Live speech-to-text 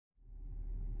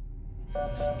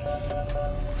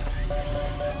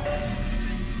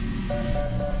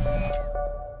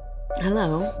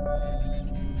Hello.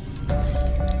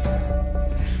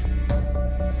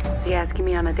 Is he asking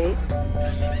me on a date?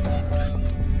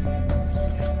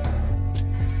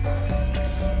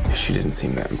 She didn't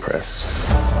seem that impressed.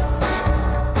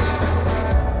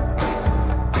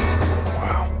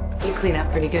 Wow. You clean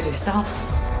up pretty good yourself.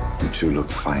 You two look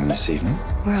fine this evening.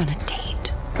 We're on a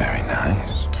date. Very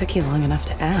nice. Took you long enough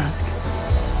to ask.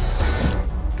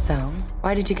 So,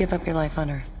 why did you give up your life on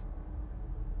Earth?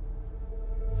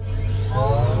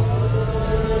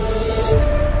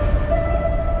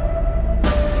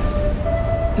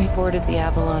 We boarded the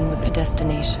Avalon with a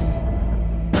destination.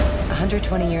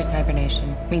 120 years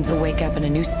hibernation means we'll wake up in a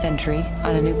new century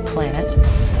on a new planet.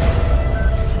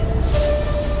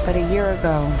 But a year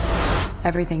ago,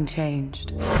 everything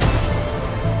changed.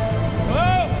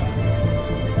 Hello?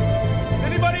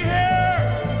 Anybody here?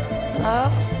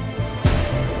 Hello?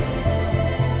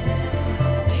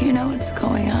 Do you know what's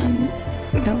going on?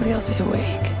 Nobody else is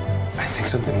awake. I think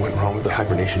something went wrong with the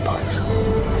hibernation pods.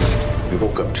 We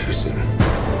woke up too soon.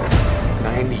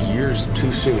 90 years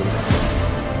too soon.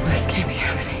 This can't be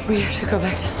happening. We have to go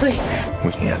back to sleep.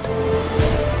 We can't.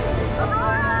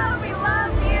 Aurora, we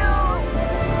love you!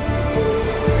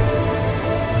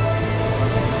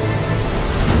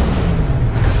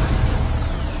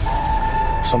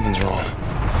 Something's wrong.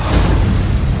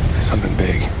 Something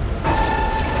big.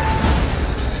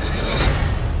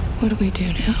 What do we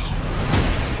do now?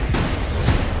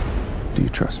 Do you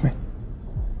trust me?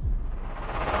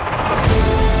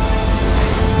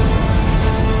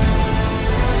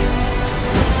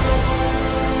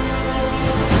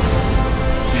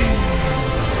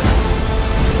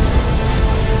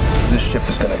 This ship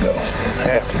is gonna go. I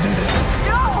have to do this.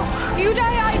 No! You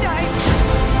die, I die!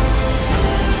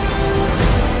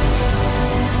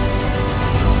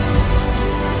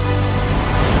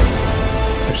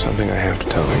 There's something I have to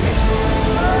tell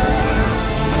you.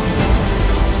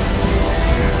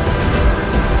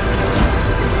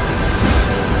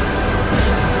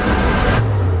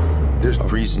 There's a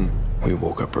reason we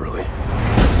woke up early.